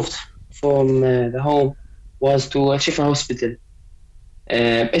or moved from the home was to Shifa Hospital.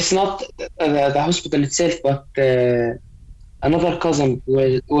 It's not the hospital itself, but another cousin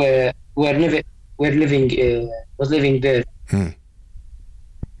was living there.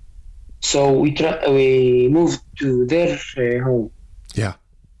 So we moved to their home. Yeah.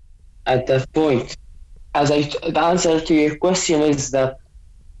 At that point, the answer to your question is that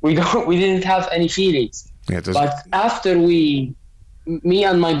we didn't have any feelings. Yeah, but after me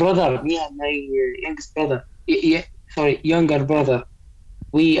and my younger brother,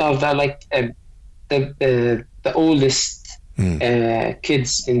 we are the oldest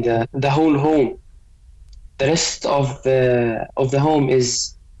kids in the whole home. The rest of the home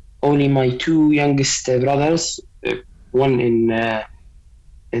is only my 2 youngest brothers. One in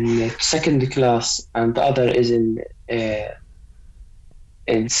second class, and the other is in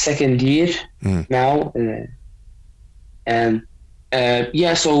second year now.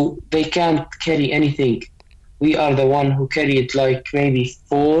 So they can't carry anything. We are the one who carried like maybe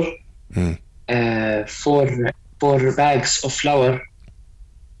 4 bags of flour,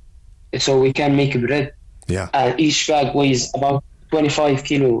 so we can make bread. Yeah. And each bag weighs about 25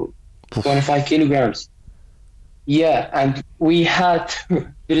 kilograms. Yeah, and we had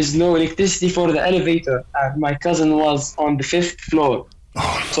there is no electricity for the elevator, and my cousin was on the 5th floor,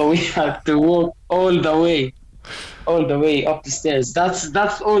 so we had to walk all the way up the stairs.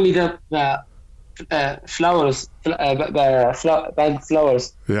 That's only the flowers, bag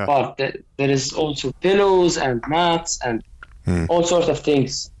flowers. Yeah. But there is also pillows and mats and all sorts of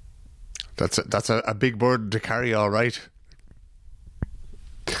things. That's a big burden to carry, all right.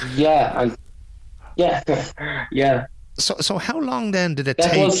 Yeah, and yeah, yeah. So how long then did it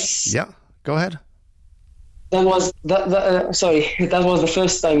take? Yeah, go ahead. That was sorry. That was the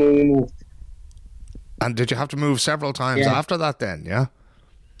first time we moved. And did you have to move several times after that? Then, yeah.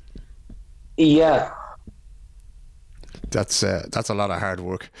 Yeah. That's a lot of hard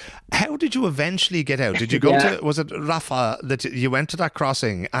work. How did you eventually get out? Did you go to? Was it Rafah that you went to that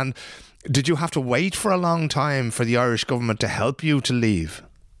crossing? And did you have to wait for a long time for the Irish government to help you to leave?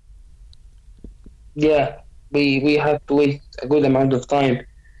 Yeah, we had to wait a good amount of time.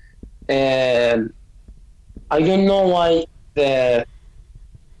 I don't know why the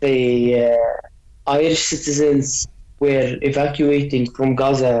Irish citizens were evacuating from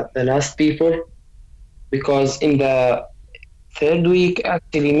Gaza, the last people, because in the third week,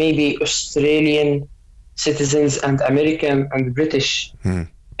 actually, maybe Australian citizens and American and British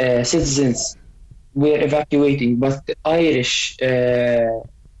citizens were evacuating, but the Irish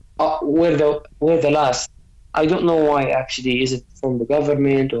were the last. I don't know why, actually. Is it from the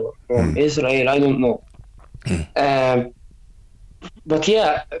government or from Israel? I don't know. But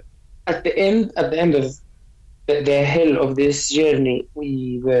yeah, at the end of the hell of this journey,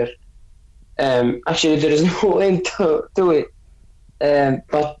 we were actually there is no end to it.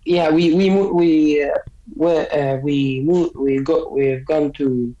 But yeah, we've gone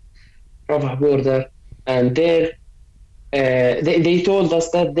to Rafah border, and there they told us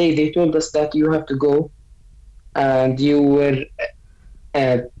that day. They told us that you have to go, and you were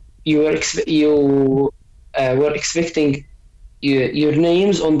expecting your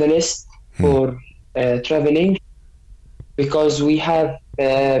names on the list for traveling, because we have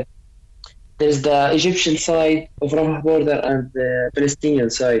there's the Egyptian side of Rafah border and the Palestinian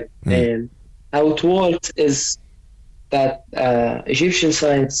side. And how it works is that Egyptian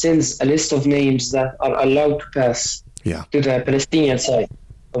side sends a list of names that are allowed to pass to the Palestinian side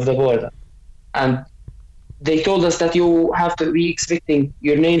of the border, and they told us that you have to be expecting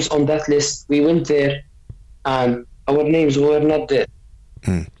your names on that list. We went there, and our names were not there.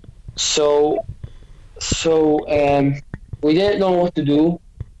 So we didn't know what to do.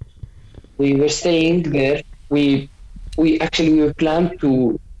 We were staying there. We planned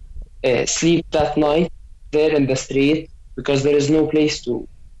to sleep that night there in the street, because there is no place to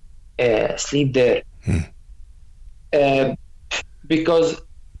sleep there. Because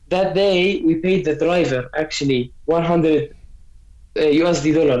that day we paid the driver actually $100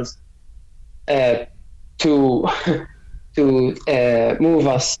 USD to move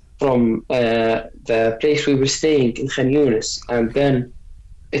us from the place we were staying in Khan Yunis and then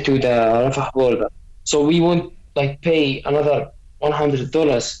to the Rafah border. So we won't pay another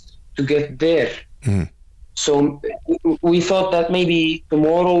 $100 to get there. So we thought that maybe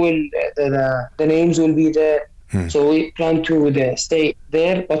tomorrow the names will be there. So we planned to stay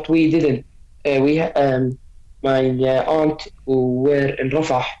there, but we didn't. My aunt who were in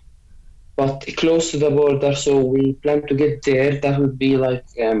Rafah, but close to the border, so we planned to get there. That would be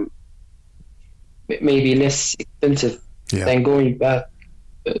maybe less expensive than going back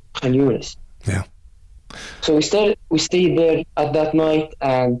to Khan Yunis. Yeah. So we stayed there at that night,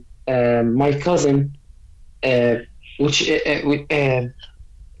 and my cousin, which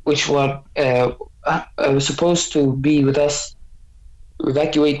was supposed to be with us,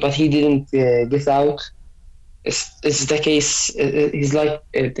 evacuate, but he didn't get out. It's the case. He's like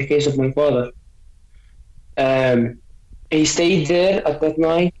the case of my father. He stayed there at that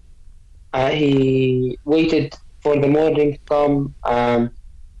night. He waited for the morning to come. Our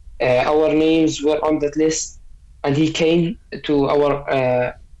names were on that list, and he came to our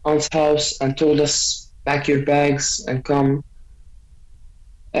aunt's house and told us, "Pack your bags and come."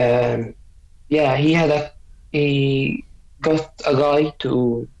 He got a guy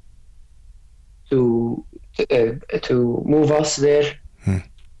to move us there,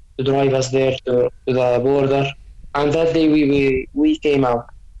 to drive us there to the border, and that day we came out.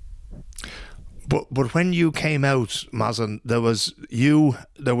 But when you came out, Mazen, there was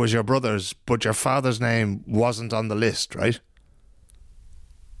your brothers, but your father's name wasn't on the list, right?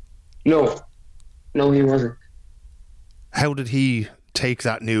 No, he wasn't. How did he take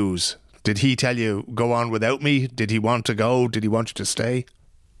that news Did he tell you, go on without me? Did he want to go? Did he want you to stay?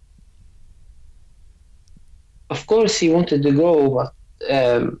 Of course, he wanted to go,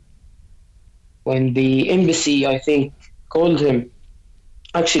 but when the embassy, I think, called him,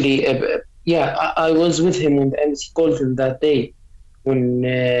 actually, I was with him when the embassy called him that day, when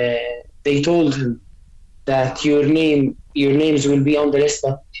they told him that your names will be on the list,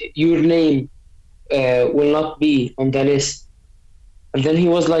 but your name will not be on the list. And then he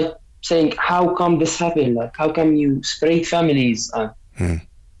was like saying, how come this happened? Like, how come you separate families? How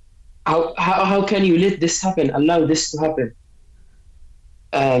can you let this happen, allow this to happen?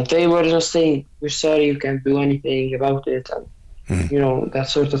 And they were just saying, we're sorry, you can't do anything about it, and that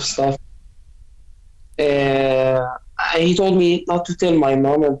sort of stuff. He told me not to tell my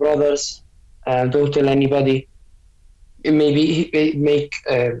mom and brothers, don't tell anybody. Maybe he make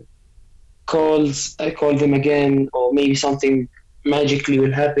calls, I call them again, or maybe something magically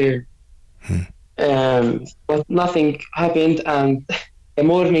will happen. But nothing happened, and the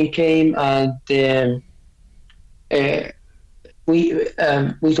morning came, and we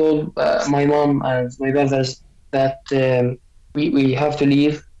told my mom and my brothers that we have to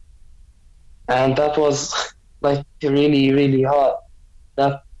leave, and that was like really, really hard.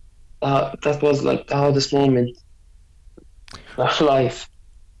 That was like the hardest moment of life.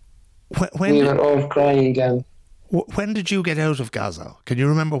 When we were all crying. And when did you get out of Gaza? Can you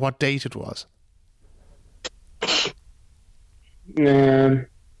remember what date it was? I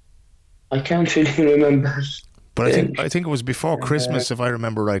can't really remember. But I think it was before Christmas, if I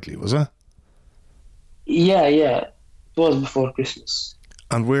remember rightly, was it? Yeah, it was before Christmas.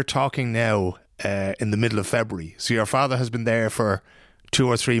 And we're talking now in the middle of February. So your father has been there for 2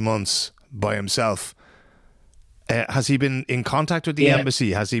 or 3 months by himself. Has he been in contact with the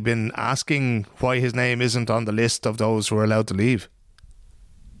embassy? Has he been asking why his name isn't on the list of those who are allowed to leave?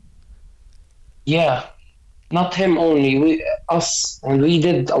 Yeah, not him only, us. And we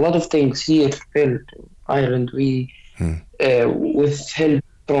did a lot of things here in Ireland. We, with help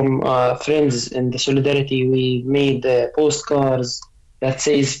from friends in the Solidarity, we made postcards that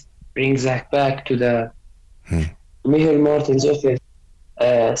says, bring Zak back to the Michael Martin's office,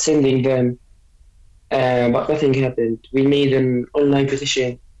 sending them. But nothing happened. We made an online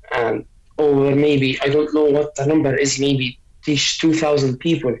petition, and over maybe, I don't know what the number is, maybe 2,000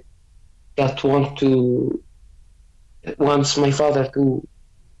 people that wants my father to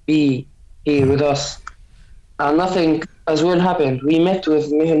be here with us. And nothing as well happened. We met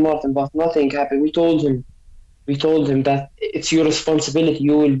with Michael Martin, but nothing happened. We told him that it's your responsibility.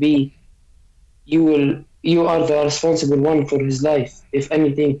 You are the responsible one for his life. If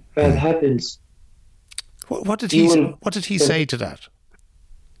anything bad happens. What did he say to that?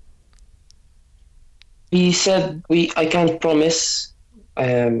 He said, I can't promise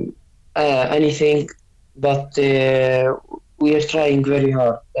anything, but we are trying very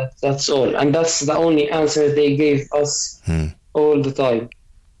hard. That's all. And that's the only answer they gave us all the time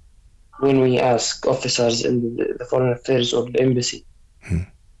when we ask officers in the Foreign Affairs of the embassy.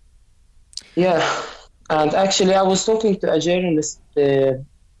 Yeah. And actually, I was talking to a journalist, I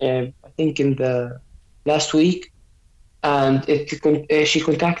think in the last week, and she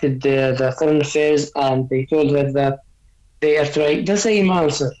contacted the Foreign Affairs, and they told her that they are trying the same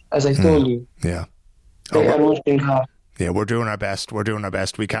answer as I told you. Yeah. They are working hard. Yeah, we're doing our best.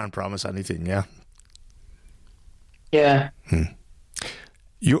 We can't promise anything, yeah? Yeah.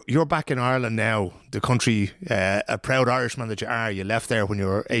 You're back in Ireland now, the country, a proud Irishman that you are. You left there when you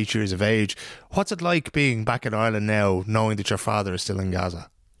were 8 years of age. What's it like being back in Ireland now, knowing that your father is still in Gaza?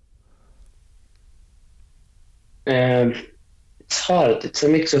 It's hard. It's a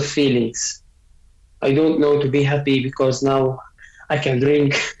mix of feelings. I don't know to be happy because now I can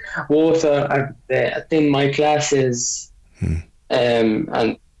drink water and attend my classes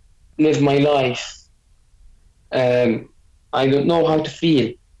and live my life. I don't know how to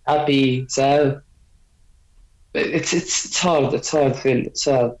feel. Happy, sad. It's hard. It's hard, Phil. It's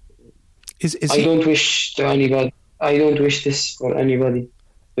hard. I don't wish to anybody. I don't wish this for anybody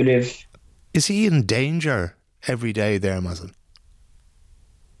to live. Is he in danger every day there, Mazen?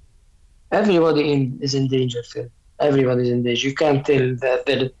 Everybody is in danger, Phil. Everybody's in danger. You can't tell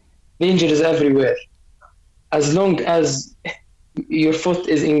that danger is everywhere. As long as your foot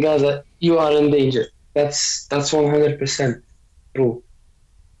is in Gaza, you are in danger. That's 100% true.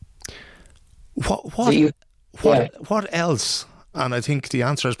 What else? And I think the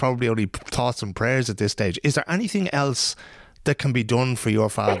answer is probably only thoughts and prayers at this stage. Is there anything else that can be done for your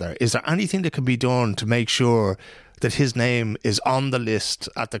father? Is there anything that can be done to make sure that his name is on the list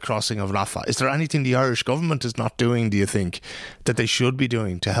at the crossing of Rafah? Is there anything the Irish government is not doing, do you think, that they should be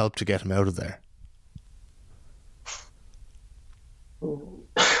doing to help to get him out of there?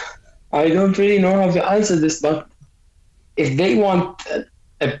 I don't really know how to answer this, but if they want,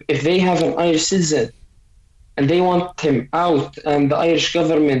 if they have an Irish citizen and they want him out, and the Irish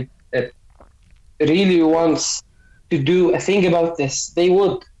government really wants to do a thing about this, they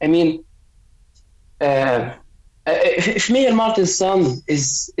would. I mean, if me and Martin's son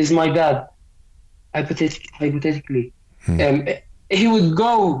is my dad, hypothetically, he would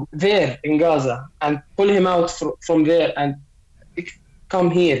go there in Gaza and pull him out from there and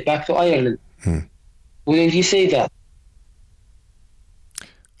come here back to Ireland. Wouldn't you say that?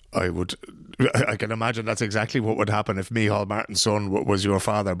 I would. I can imagine that's exactly what would happen if Micheál Martin's son was your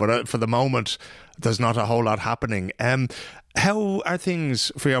father. But for the moment, there's not a whole lot happening. How are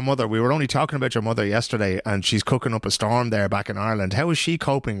things for your mother? We were only talking about your mother yesterday, and she's cooking up a storm there back in Ireland. How is she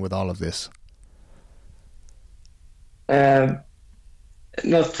coping with all of this? Not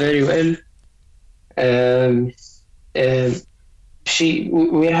very well.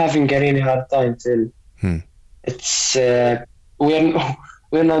 We're having a really hard time still. It's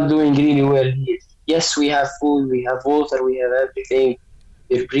we're not doing really well here. Yes, we have food, we have water, we have everything.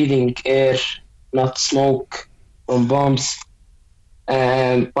 We're breathing air, not smoke from bombs.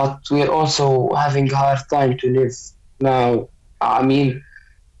 But we're also having a hard time to live now. I mean,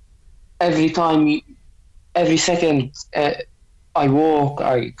 every second I walk,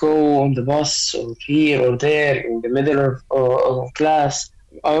 I go on the bus or here or there in the middle of class,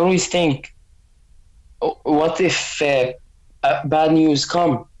 I always think, what if bad news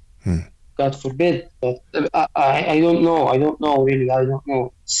come? God forbid. But I don't know. I don't know, really. I don't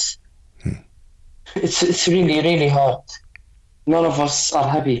know. It's really, really hard. None of us are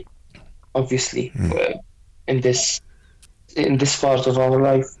happy, obviously, in this part of our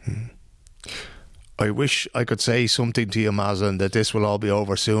life. I wish I could say something to you, Mazen, that this will all be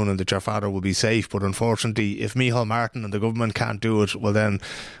over soon and that your father will be safe. But unfortunately, if Micheál Martin and the government can't do it, well then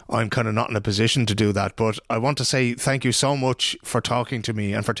I'm kind of not in a position to do that. But I want to say thank you so much for talking to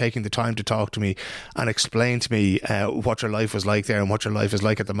me and for taking the time to talk to me and explain to me what your life was like there and what your life is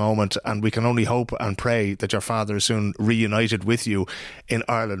like at the moment. And we can only hope and pray that your father is soon reunited with you in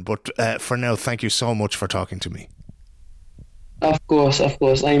Ireland. But for now, thank you so much for talking to me. Of course.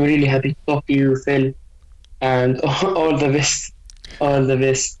 I'm really happy to talk to you, Phil, and all the best. All the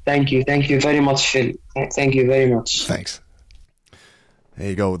best. Thank you very much, Phil. Thank you very much. Thanks. There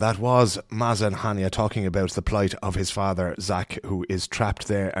you go. That was Mazen Hania talking about the plight of his father, Zak, who is trapped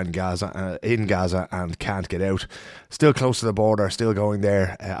there in Gaza and can't get out. Still close to the border, still going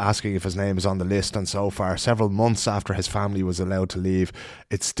there, asking if his name is on the list. And so far, several months after his family was allowed to leave,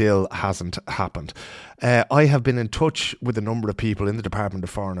 it still hasn't happened. I have been in touch with a number of people in the Department of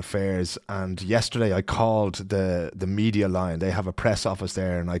Foreign Affairs, and yesterday I called the media line. They have a press office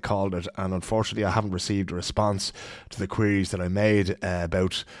there, and I called it, and unfortunately I haven't received a response to the queries that I made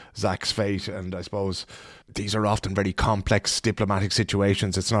about Zak's fate. And I suppose these are often very complex diplomatic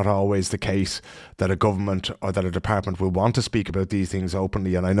situations. It's not always the case that a government or that a department will want to speak about these things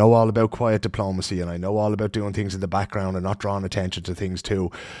openly. And I know all about quiet diplomacy, and I know all about doing things in the background and not drawing attention to things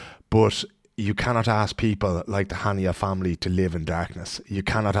too. But you cannot ask people like the Hania family to live in darkness. You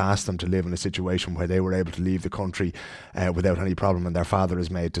cannot ask them to live in a situation where they were able to leave the country without any problem and their father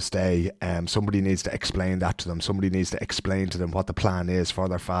is made to stay. Somebody needs to explain that to them. Somebody needs to explain to them what the plan is for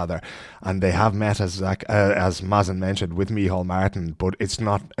their father. And they have met, as Mazen mentioned, with Micheál Martin, but it's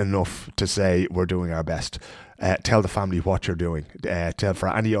not enough to say we're doing our best. Tell the family what you're doing. Tell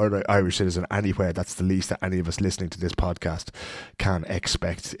for any other Irish citizen anywhere, that's the least that any of us listening to this podcast can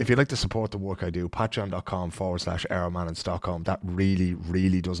expect. If you'd like to support the work I do, patreon.com/Aeroman in Stockholm. That really,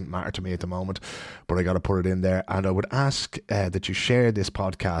 really doesn't matter to me at the moment, but I got to put it in there. And I would ask that you share this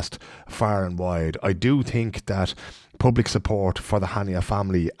podcast far and wide. I do think that public support for the Hania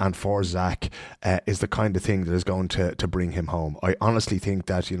family and for Zak is the kind of thing that is going to bring him home. I honestly think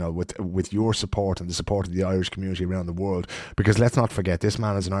that, you know, with your support and the support of the Irish community around the world, because let's not forget, this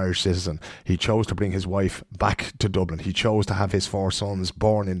man is an Irish citizen. He chose to bring his wife back to Dublin. He chose to have his 4 sons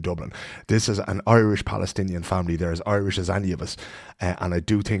born in Dublin. This is an Irish Palestinian family. They're as Irish as any of us. And I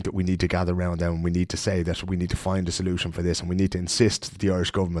do think that we need to gather around them, and we need to say that we need to find a solution for this, and we need to insist that the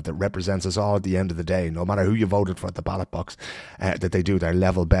Irish government that represents us all at the end of the day, no matter who you voted for at the ballot box, that they do their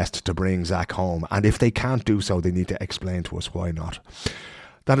level best to bring Zak home. And if they can't do so, they need to explain to us why not.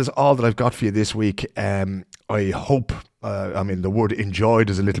 That is all that I've got for you this week. I hope I mean, the word enjoyed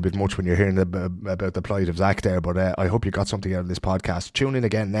is a little bit much when you're hearing about the plight of Zach there, but I hope you got something out of this podcast. Tune in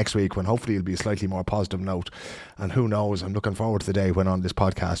again next week when hopefully it'll be a slightly more positive note. And who knows, I'm looking forward to the day when on this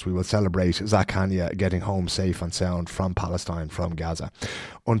podcast we will celebrate Zak Hania getting home safe and sound from Palestine, from Gaza.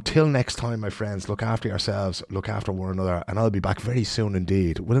 Until next time, my friends, look after yourselves, look after one another, and I'll be back very soon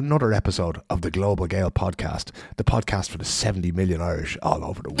indeed with another episode of the Global Gael podcast, the podcast for the 70 million Irish all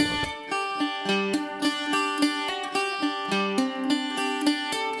over the world.